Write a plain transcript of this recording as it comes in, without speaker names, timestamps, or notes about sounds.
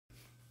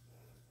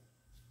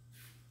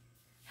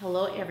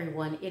Hello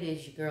everyone, it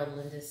is your girl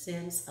Linda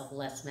Sims of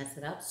Let's Mess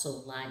It Up,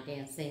 Soul Line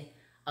Dancing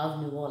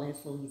of New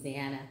Orleans,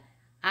 Louisiana.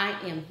 I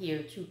am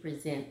here to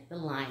present the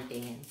line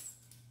dance,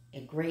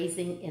 A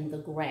Grazing in the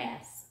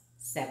Grass,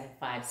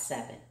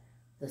 757.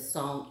 The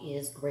song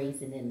is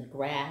Grazing in the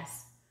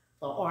Grass.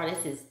 The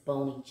artist is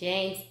BONEY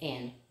James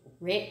and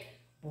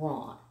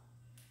BRAUN.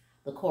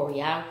 The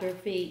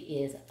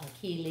choreography is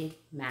AKILI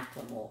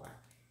MCLAMORE.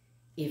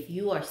 If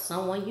you or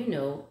someone you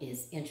know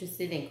is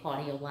interested in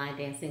cardio line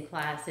dancing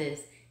classes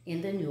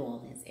in the New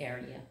Orleans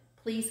area,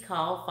 please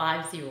call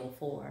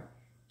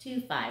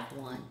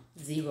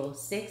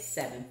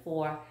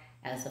 504-251-0674.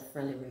 As a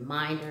friendly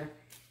reminder,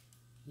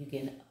 you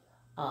can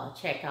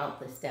check out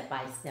the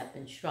step-by-step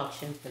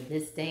instruction for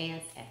this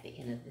dance at the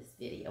end of this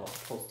video. I'll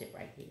post it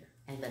right here.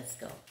 And let's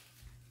go.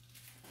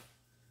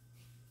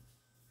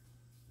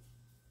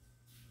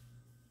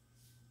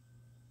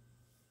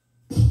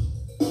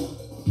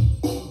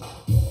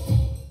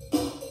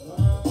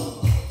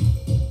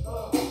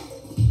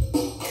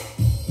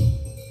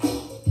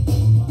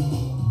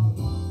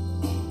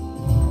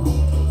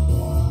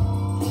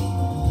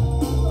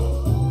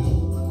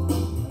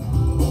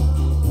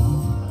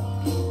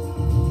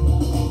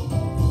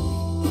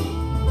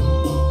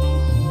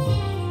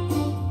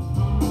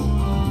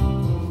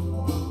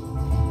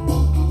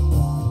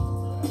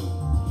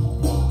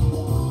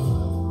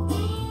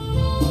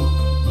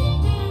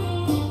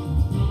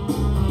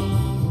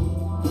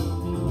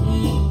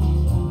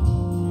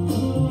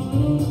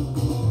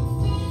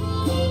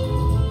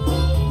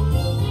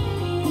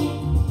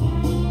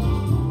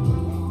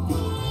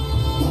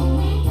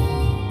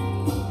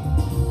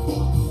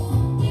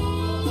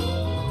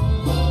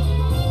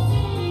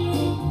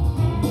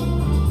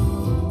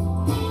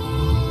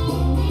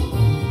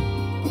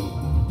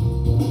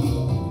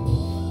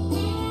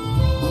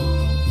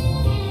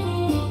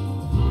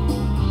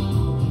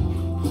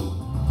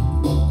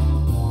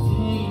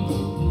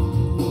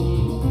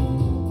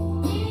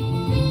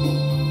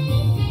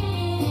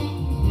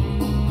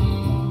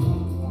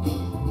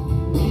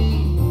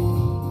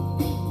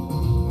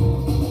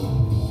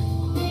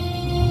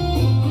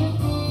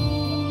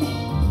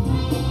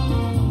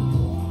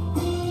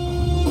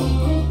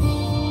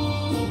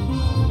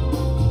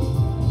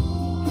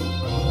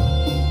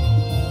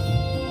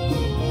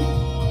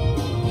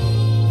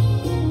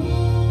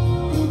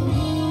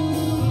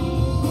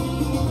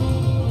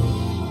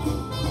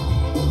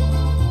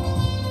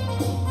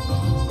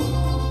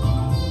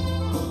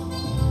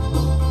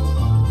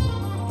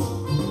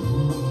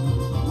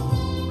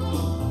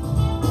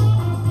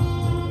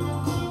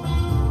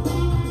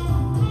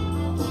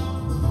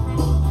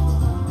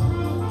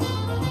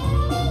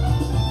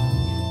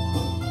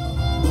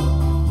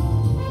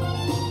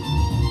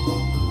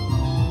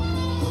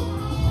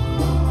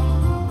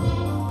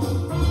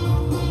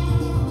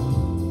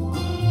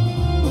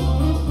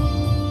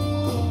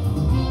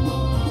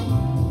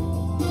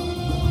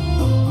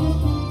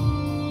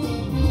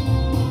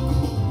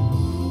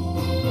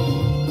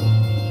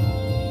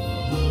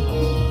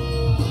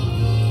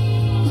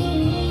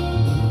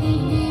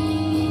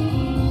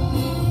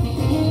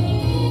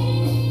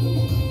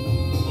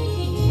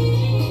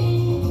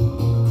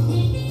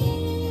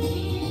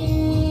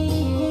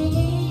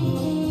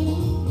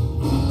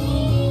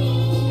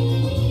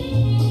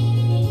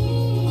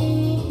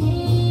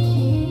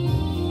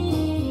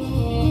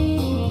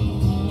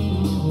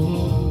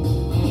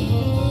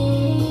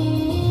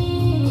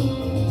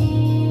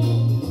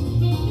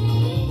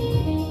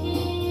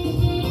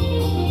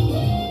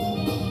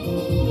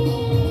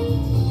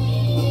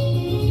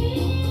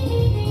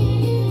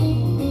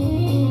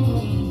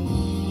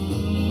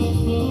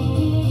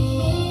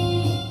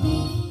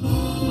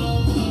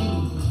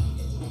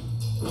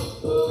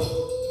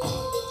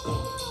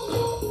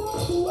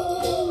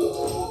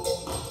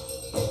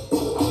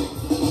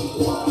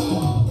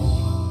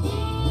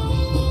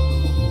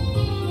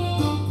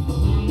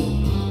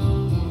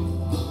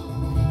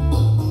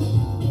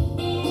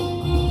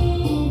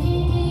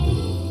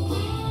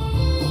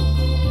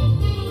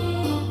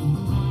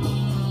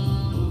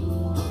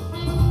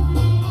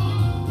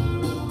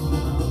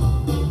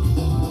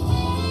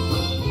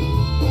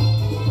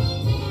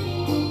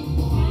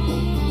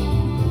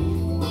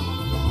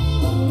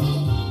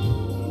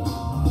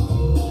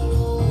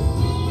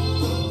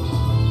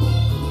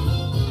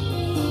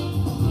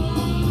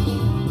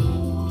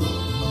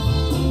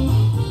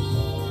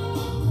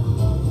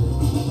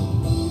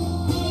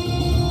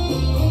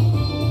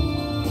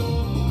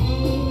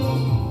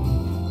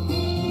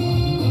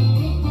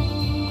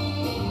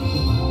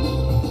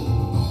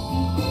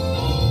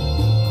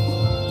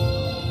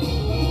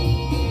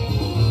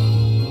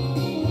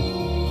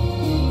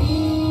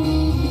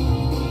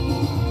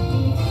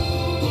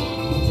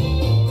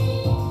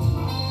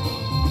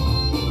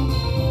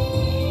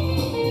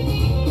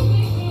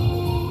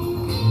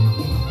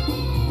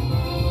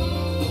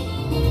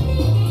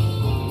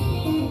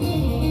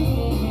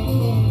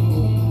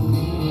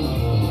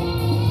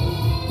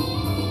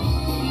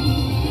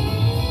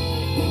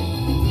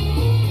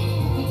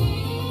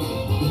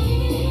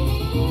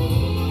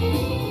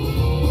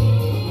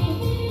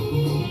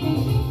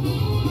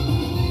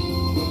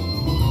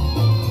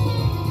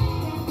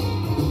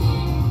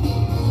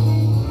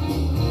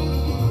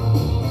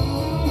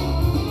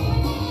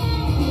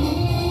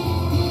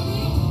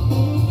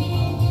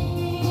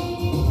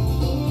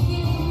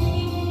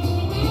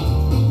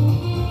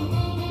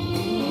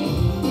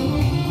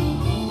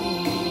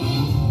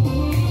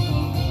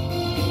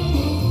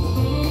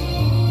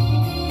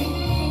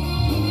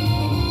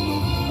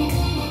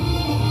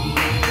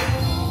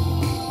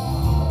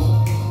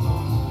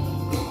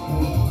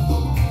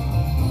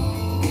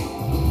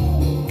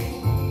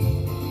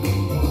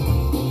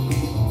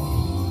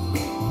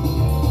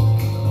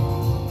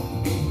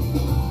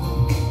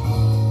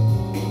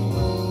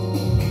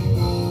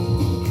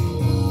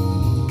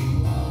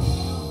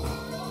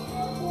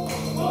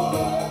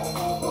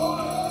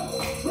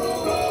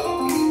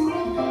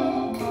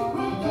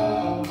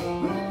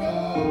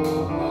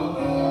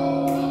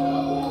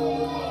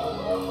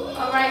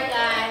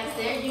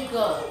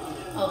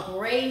 of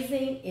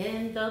Grazing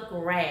in the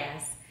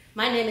Grass.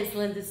 My name is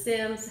Linda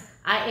Sims.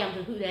 I am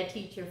the Who Dat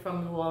teacher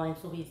from New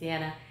Orleans,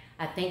 Louisiana.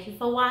 I thank you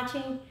for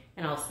watching,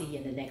 and I'll see you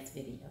in the next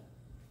video.